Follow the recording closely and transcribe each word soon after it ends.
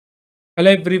Hello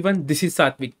everyone, this is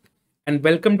Satvik and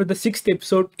welcome to the sixth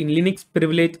episode in Linux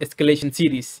Privilege Escalation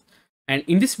series. And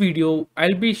in this video,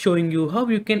 I'll be showing you how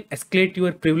you can escalate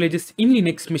your privileges in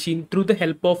Linux machine through the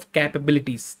help of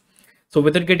capabilities. So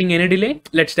without getting any delay,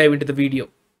 let's dive into the video.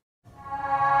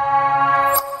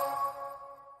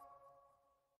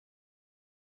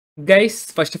 Guys,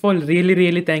 first of all,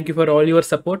 really thank you for all your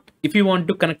support. If you want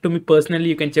to connect to me personally,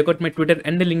 you can check out my Twitter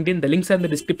and the LinkedIn. The links are in the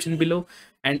description below.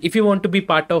 And if you want to be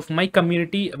part of my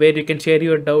community where you can share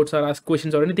your doubts or ask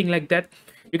questions or anything like that,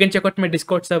 you can check out my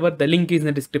Discord server. The link is in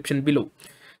the description below.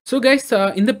 So guys,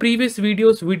 in the previous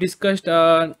videos we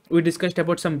discussed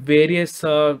about some various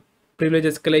privilege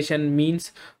escalation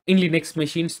means in Linux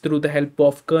machines through the help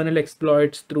of kernel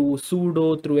exploits, through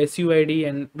sudo, through SUID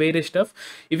and various stuff.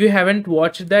 If you haven't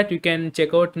watched that, you can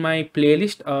check out my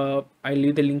playlist. I'll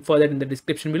leave the link for that in the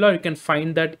description below. You can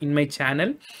find that in my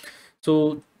channel.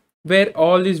 So where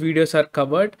all these videos are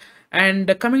covered.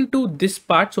 And coming to this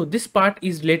part, so this part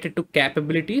is related to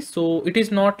capabilities. So it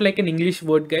is not like an English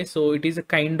word, guys. So it is a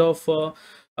kind of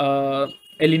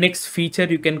a Linux feature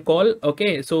you can call.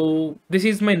 Okay, so this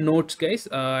is my notes, guys.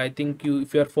 I think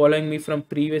if you are following me from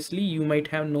previously, you might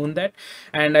have known that.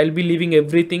 And I'll be leaving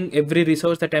every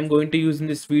resource that I'm going to use in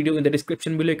this video in the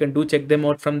description below. You can do check them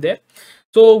out from there.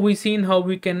 So we've seen how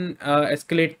we can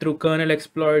escalate through kernel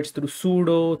exploits, through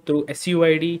sudo, through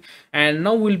SUID, and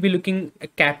now we'll be looking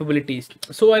at capabilities.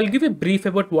 So I'll give a brief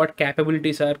about what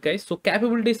capabilities are, guys. So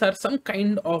capabilities are some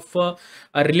kind of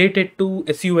related to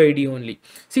SUID only.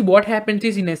 See, what happens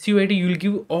is in SUID, you'll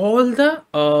give all the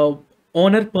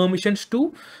owner permissions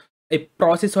to a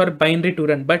process or a binary to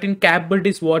run, but in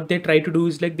capabilities what they try to do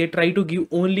is like they try to give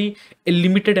only a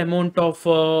limited amount of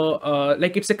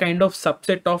like it's a kind of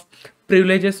subset of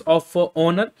privileges of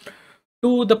owner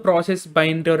to the process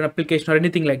binary or application or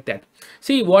anything like that.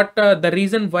 See what the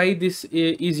reason why this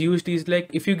is used is like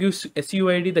if you give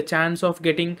SUID, the chance of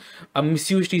getting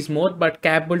misused is more, but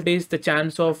capabilities the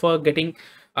chance of getting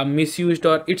misused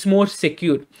or it's more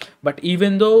secure. But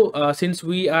even though since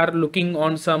we are looking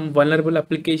on some vulnerable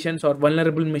applications or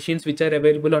vulnerable machines which are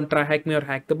available on Try Hack Me or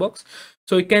Hack the Box,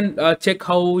 so you can check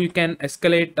how you can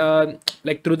escalate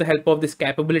like through the help of these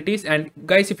capabilities. And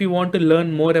guys, if you want to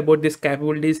learn more about these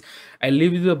capabilities, I'll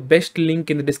leave you the best link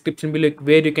in the description below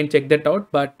where you can check that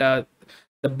out. But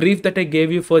the brief that I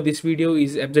gave you for this video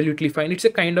is absolutely fine. It's a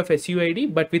kind of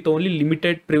SUID, but with only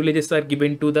limited privileges are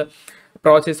given to the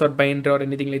process or binary or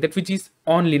anything like that, which is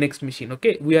on Linux machine.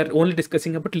 Okay, we are only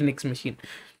discussing about Linux machine.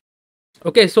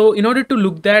 Okay, so in order to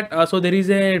look that, so there is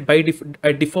a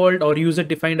default or user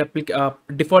defined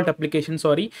default application,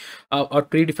 sorry, or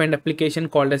predefined application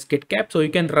called as getcap. So you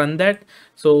can run that.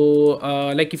 So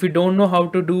like if you don't know how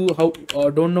to do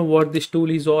don't know what this tool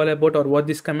is all about or what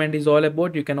this command is all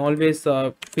about, you can always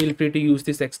feel free to use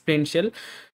this explain shell.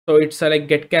 So it's like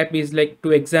getcap is like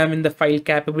to examine the file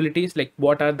capabilities, like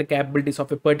what are the capabilities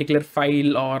of a particular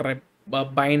file or a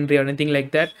binary or anything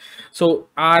like that. So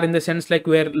R in the sense like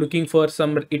we're looking for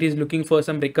some, it is looking for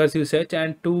some recursive search,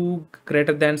 and to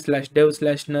greater than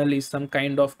 /dev /null is some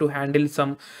kind of to handle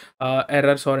some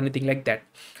errors or anything like that,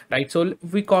 right? So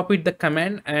we copied the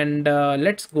command and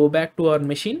let's go back to our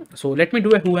machine. So let me do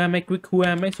a who am I quick who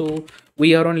am I. So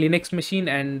we are on Linux machine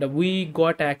and we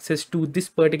got access to this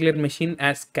particular machine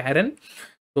as Karen.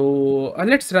 So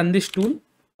let's run this tool,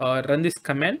 run this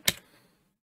command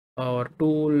or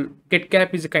tool.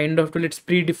 Getcap is a kind of tool. It's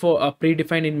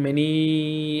predefined in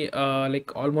many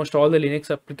like almost all the Linux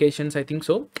applications, I think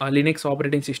so, Linux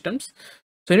operating systems.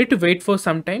 So you need to wait for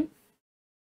some time.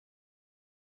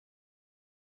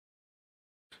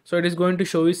 So it is going to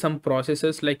show you some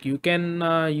processes, like you can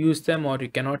use them or you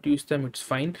cannot use them, it's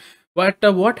fine. But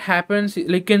what happens,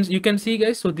 like you can see,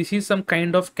 guys, so this is some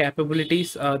kind of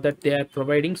capabilities that they are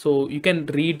providing. So you can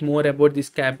read more about these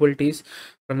capabilities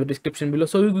from the description below.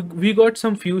 So we got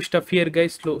some few stuff here,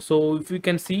 guys. So if you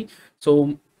can see,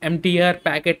 so mtr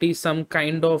packet is some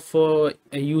kind of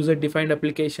a user defined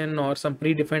application or some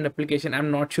predefined application, I'm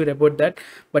not sure about that.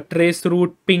 But trace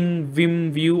route, ping,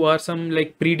 vim, view are some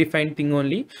like predefined thing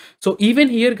only. So even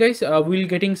here, guys,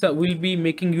 we'll be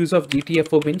making use of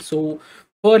gtfo bins. So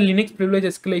for Linux privilege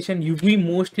escalation, we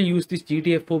mostly use this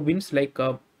gtfo bins, like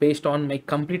based on my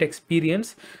complete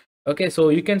experience. Okay, so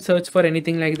you can search for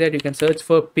anything like that. You can search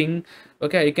for ping.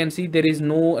 Okay, you can see there is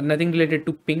nothing related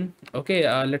to ping. Okay,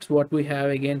 let's what we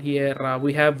have again here.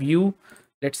 We have view.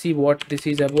 Let's see what this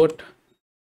is about.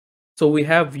 So we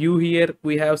have view here.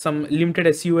 We have some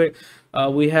limited SUI.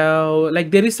 We have like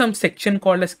there is some section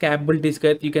called as capabilities.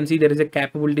 You can see there is a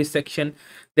capabilities section.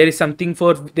 There is something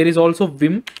for, there is also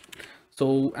vim.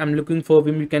 So I'm looking for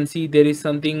Vim. You can see there is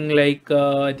something like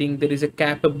I think there is a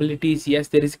capabilities. Yes,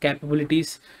 there is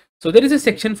capabilities. So there is a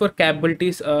section for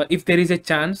capabilities. If there is a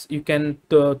chance, you can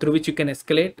through which you can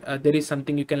escalate. There is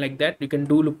something you can like that. You can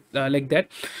do like that.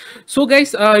 So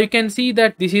guys, you can see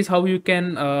that this is how you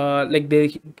can like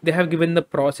they have given the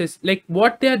process like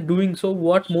what they are doing. So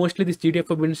what mostly this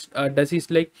GTF does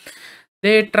is like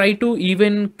they try to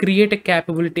even create a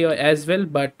capability as well,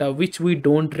 but which we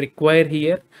don't require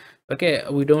here. Okay,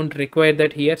 we don't require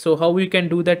that here. So how you can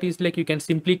do that is like you can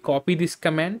simply copy this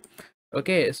command.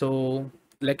 Okay, so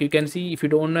like you can see, if you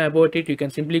don't know about it, you can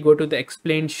simply go to the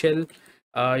explain shell.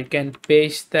 You can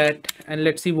paste that and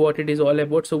let's see what it is all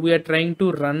about. So we are trying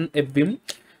to run a Vim.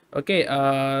 Okay,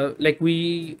 like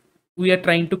we are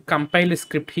trying to compile a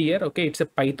script here. Okay, it's a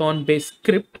Python based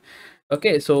script.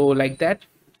 Okay, so like that.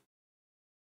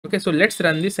 Okay, so let's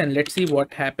run this and let's see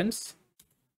what happens.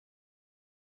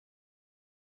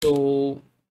 So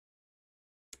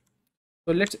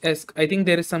let's ask. I think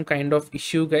there is some kind of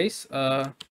issue, guys.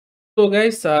 So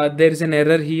guys, there is an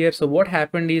error here. So what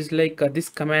happened is like this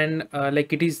command,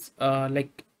 like it is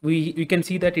like we can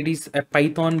see that it is a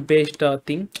Python based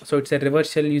thing. So it's a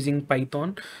reverse shell using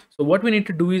Python. So what we need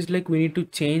to do is like we need to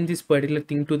change this particular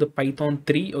thing to the Python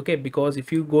 3. Okay, because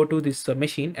if you go to this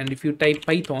machine and if you type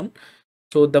Python,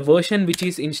 so the version which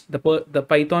is in the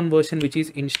Python version which is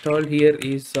installed here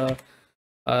is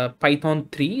Python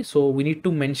 3. So we need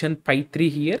to mention Py 3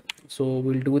 here. So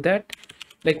we'll do that.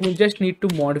 Like we just need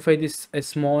to modify this a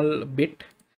small bit.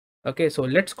 Okay, so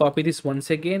let's copy this once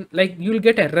again. Like you'll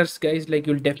get errors, guys. Like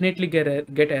you'll definitely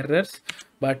get errors,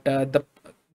 but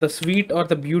the sweet or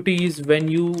the beauty is when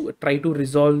you try to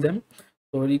resolve them.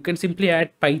 So you can simply add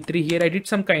Py 3 here. I did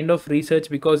some kind of research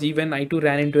because even I too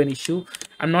ran into an issue.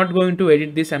 I'm not going to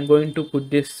edit this. I'm going to put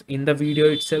this in the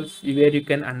video itself where you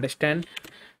can understand.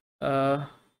 Uh,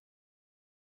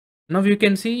 Now you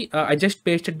can see I just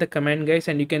pasted the command, guys,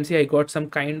 and you can see I got some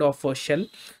kind of a shell.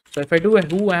 So if I do a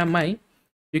who am I,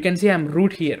 you can see I'm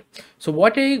root here. So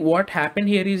what happened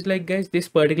here is like, guys, this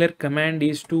particular command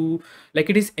is to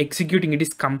like it is executing, it is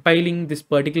compiling this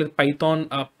particular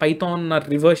Python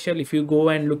reverse shell. If you go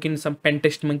and look in some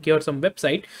pentest monkey or some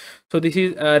website, so this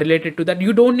is related to that.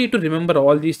 You don't need to remember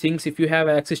all these things. If you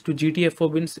have access to GTFO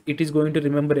bins, it is going to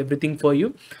remember everything for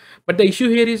you. But the issue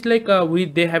here is like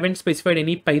they haven't specified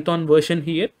any Python version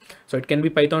here. So it can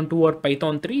be Python 2 or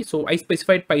Python 3. So I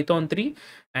specified Python 3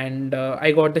 and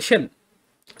I got the shell.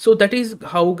 So that is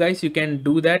how, guys, you can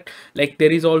do that. Like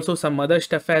there is also some other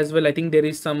stuff as well. I think there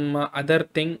is some other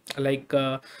thing like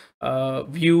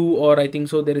view, or I think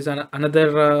so there is another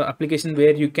application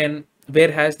where you can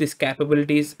where has this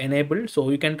capabilities enabled, so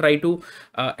you can try to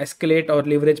escalate or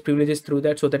leverage privileges through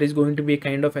that. So that is going to be a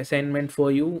kind of assignment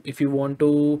for you if you want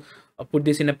to put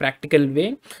this in a practical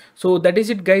way. So that is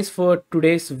it, guys, for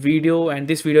today's video and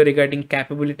this video regarding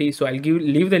capability. So I'll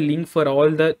leave the link for all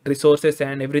the resources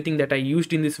and everything that I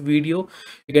used in this video.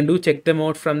 You can do check them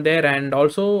out from there. And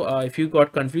also if you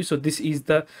got confused, so this is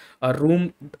the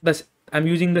room. I'm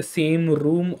using the same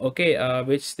room, okay,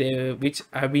 which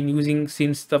I've been using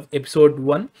since the episode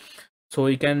 1. So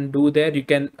you can do there, you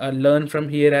can learn from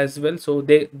here as well. So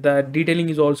the detailing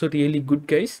is also really good,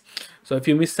 guys. So if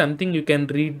you miss something, you can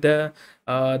read the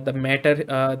matter.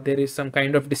 There is some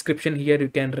kind of description here, you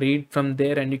can read from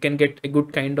there and you can get a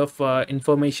good kind of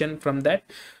information from that.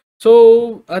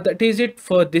 So that is it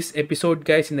for this episode,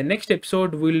 guys. In the next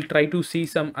episode, we'll try to see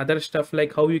some other stuff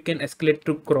like how you can escalate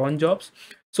through cron jobs.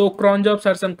 So cron jobs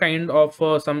are some kind of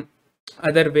some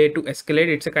other way to escalate.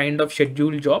 It's a kind of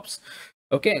schedule jobs,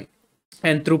 okay,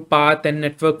 and through path and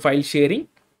network file sharing.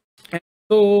 And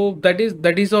so that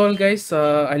is all, guys.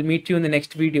 I'll meet you in the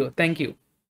next video. Thank you.